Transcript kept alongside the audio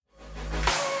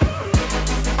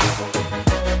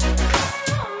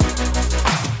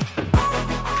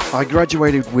I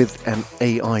graduated with an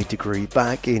AI degree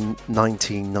back in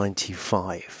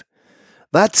 1995.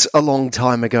 That's a long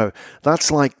time ago.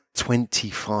 That's like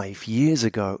 25 years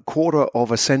ago, quarter of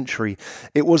a century.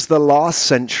 It was the last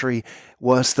century.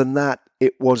 Worse than that,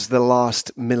 it was the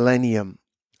last millennium.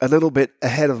 A little bit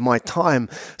ahead of my time.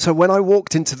 So when I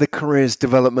walked into the Careers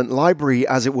Development Library,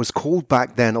 as it was called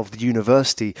back then, of the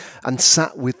university, and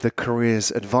sat with the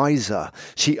careers advisor,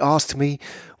 she asked me,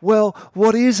 well,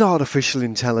 what is artificial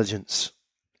intelligence?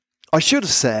 I should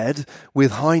have said,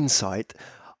 with hindsight,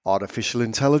 artificial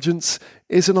intelligence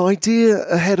is an idea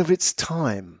ahead of its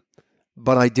time.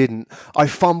 But I didn't. I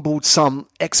fumbled some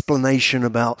explanation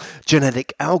about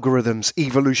genetic algorithms,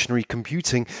 evolutionary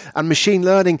computing, and machine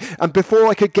learning, and before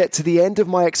I could get to the end of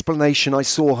my explanation, I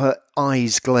saw her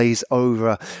eyes glaze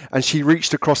over, and she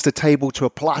reached across the table to a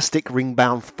plastic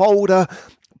ring-bound folder,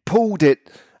 pulled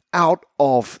it out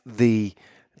of the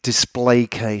display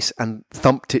case, and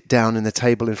thumped it down in the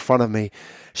table in front of me.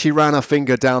 She ran her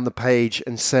finger down the page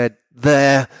and said,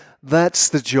 "There, that's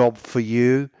the job for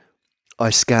you." I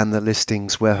scanned the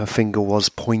listings where her finger was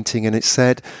pointing, and it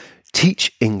said,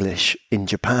 "Teach English in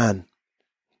Japan."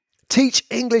 Teach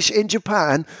English in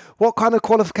Japan? What kind of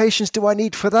qualifications do I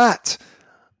need for that?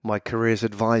 My careers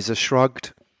advisor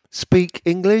shrugged. Speak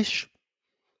English?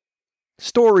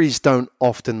 Stories don't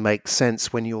often make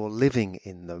sense when you're living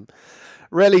in them.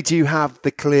 Rarely do you have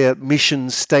the clear mission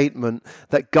statement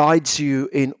that guides you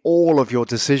in all of your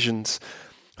decisions.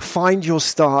 Find your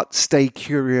start, stay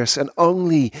curious, and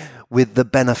only with the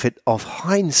benefit of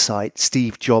hindsight,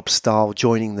 Steve Jobs style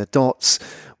joining the dots,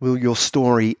 will your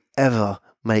story ever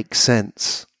make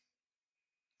sense.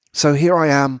 So here I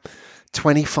am,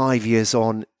 25 years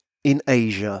on, in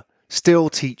Asia, still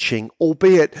teaching,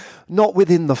 albeit not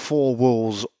within the four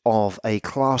walls of a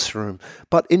classroom,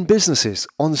 but in businesses,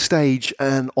 on stage,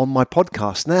 and on my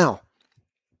podcast now.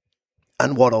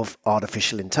 And what of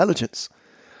artificial intelligence?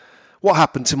 What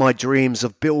happened to my dreams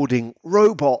of building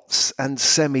robots and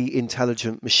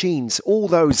semi-intelligent machines? All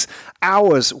those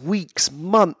hours, weeks,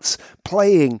 months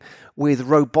playing with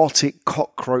robotic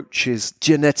cockroaches,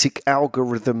 genetic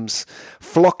algorithms,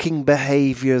 flocking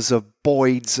behaviors of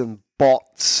boids and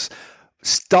bots,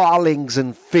 starlings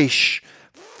and fish,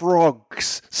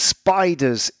 frogs,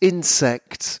 spiders,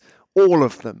 insects, all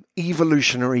of them,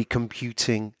 evolutionary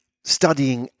computing,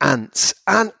 studying ants,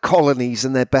 ant colonies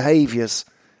and their behaviors.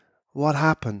 What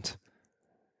happened?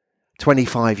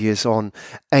 25 years on,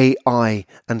 AI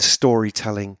and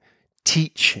storytelling,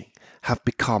 teaching have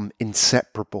become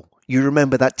inseparable. You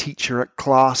remember that teacher at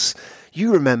class?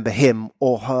 You remember him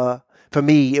or her? For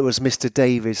me, it was Mr.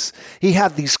 Davis. He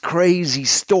had these crazy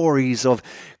stories of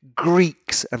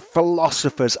Greeks and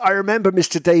philosophers. I remember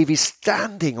Mr. Davies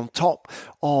standing on top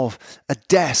of a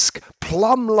desk,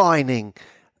 plumb-lining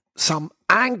some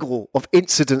angle of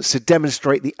incidence to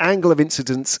demonstrate the angle of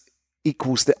incidence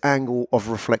equals the angle of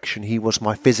reflection. He was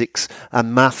my physics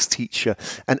and maths teacher,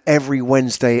 and every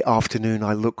Wednesday afternoon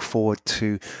I look forward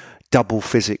to double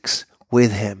physics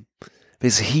with him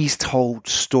because he's told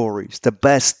stories. The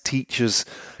best teachers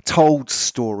told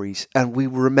stories, and we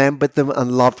remembered them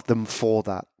and loved them for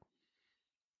that.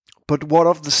 But what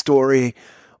of the story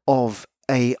of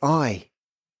AI?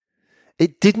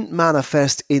 It didn't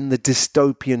manifest in the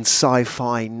dystopian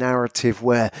sci-fi narrative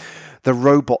where the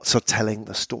robots are telling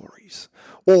the stories.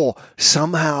 Or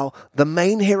somehow the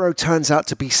main hero turns out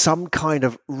to be some kind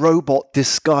of robot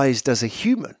disguised as a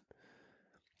human.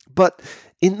 But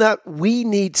in that we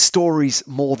need stories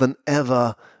more than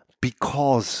ever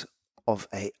because of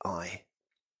AI.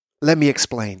 Let me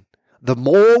explain. The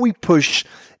more we push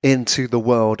into the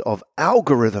world of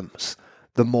algorithms,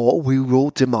 the more we will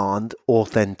demand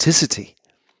authenticity.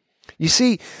 You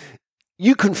see,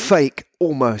 you can fake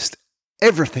almost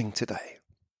everything today.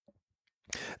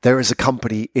 There is a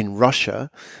company in Russia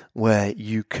where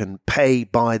you can pay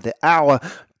by the hour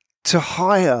to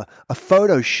hire a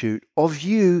photo shoot of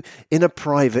you in a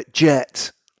private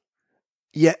jet.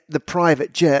 Yet the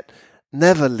private jet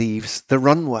never leaves the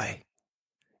runway.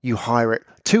 You hire it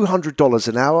 $200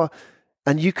 an hour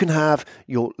and you can have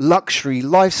your luxury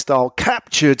lifestyle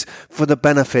captured for the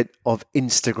benefit of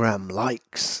Instagram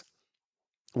likes.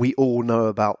 We all know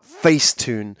about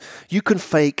Facetune. You can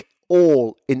fake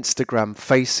all Instagram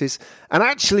faces, and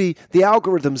actually the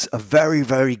algorithms are very,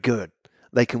 very good.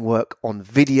 They can work on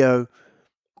video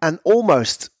and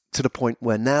almost to the point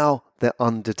where now they're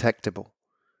undetectable.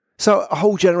 So a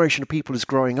whole generation of people is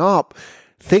growing up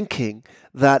thinking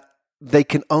that they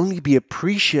can only be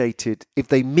appreciated if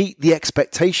they meet the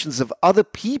expectations of other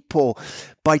people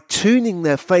by tuning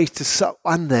their face to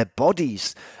and their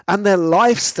bodies and their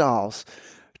lifestyles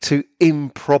to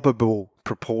improbable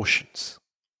proportions.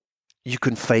 You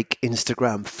can fake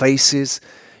Instagram faces,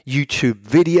 YouTube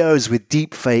videos with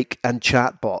deepfake and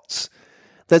chatbots.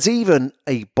 There's even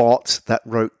a bot that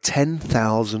wrote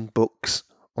 10,000 books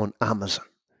on Amazon.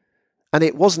 And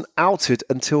it wasn't outed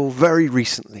until very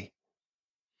recently.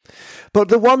 But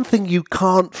the one thing you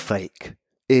can't fake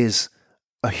is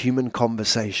a human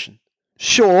conversation.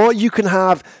 Sure, you can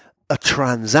have a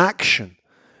transaction,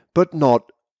 but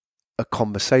not a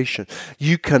conversation.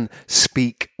 You can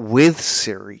speak with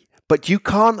Siri, but you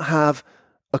can't have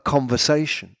a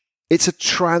conversation. It's a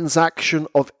transaction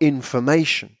of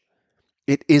information.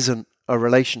 It isn't a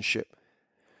relationship.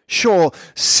 Sure,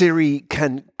 Siri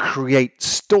can create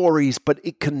stories, but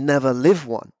it can never live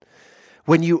one.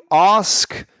 When you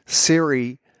ask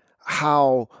Siri,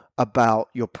 how about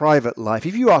your private life?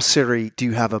 If you ask Siri, do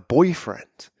you have a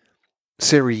boyfriend?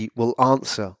 Siri will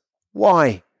answer,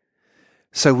 why?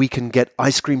 So we can get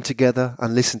ice cream together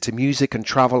and listen to music and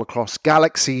travel across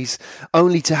galaxies,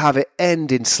 only to have it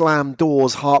end in slammed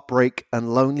doors, heartbreak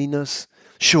and loneliness?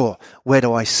 Sure, where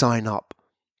do I sign up?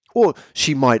 Or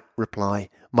she might reply,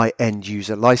 my end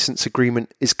user license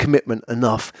agreement is commitment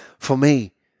enough for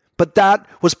me. But that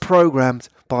was programmed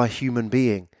by a human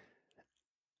being.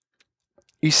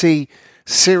 You see,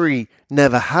 Siri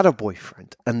never had a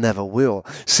boyfriend and never will.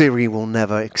 Siri will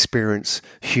never experience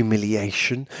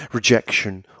humiliation,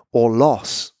 rejection, or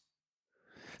loss.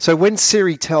 So when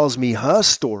Siri tells me her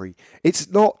story,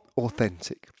 it's not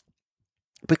authentic.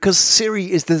 Because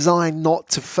Siri is designed not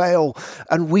to fail,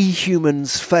 and we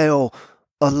humans fail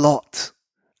a lot.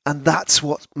 And that's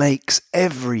what makes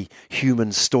every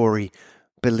human story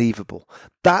believable.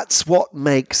 That's what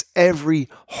makes every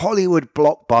Hollywood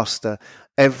blockbuster,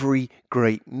 every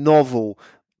great novel,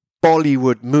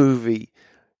 Bollywood movie,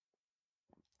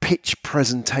 pitch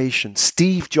presentation,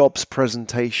 Steve Jobs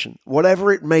presentation,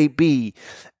 whatever it may be,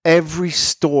 every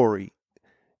story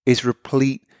is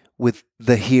replete with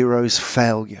the hero's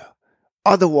failure.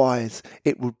 Otherwise,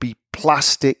 it would be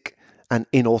plastic and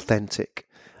inauthentic.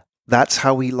 That's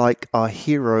how we like our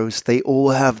heroes. They all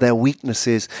have their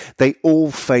weaknesses. They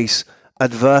all face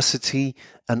adversity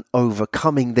and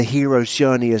overcoming. The hero's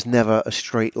journey is never a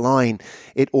straight line.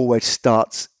 It always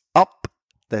starts up,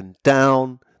 then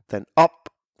down, then up,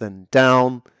 then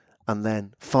down, and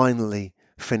then finally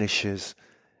finishes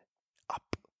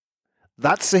up.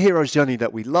 That's the hero's journey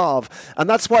that we love. And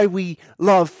that's why we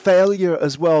love failure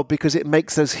as well, because it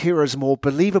makes those heroes more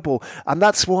believable. And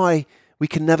that's why we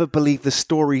can never believe the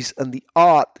stories and the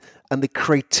art and the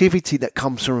creativity that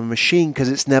comes from a machine, because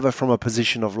it's never from a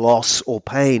position of loss or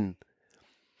pain.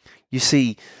 You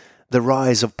see, the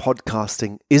rise of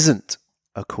podcasting isn't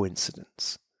a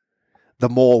coincidence. The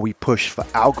more we push for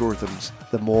algorithms,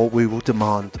 the more we will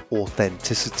demand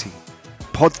authenticity.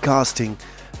 Podcasting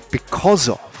because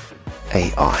of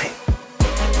AI.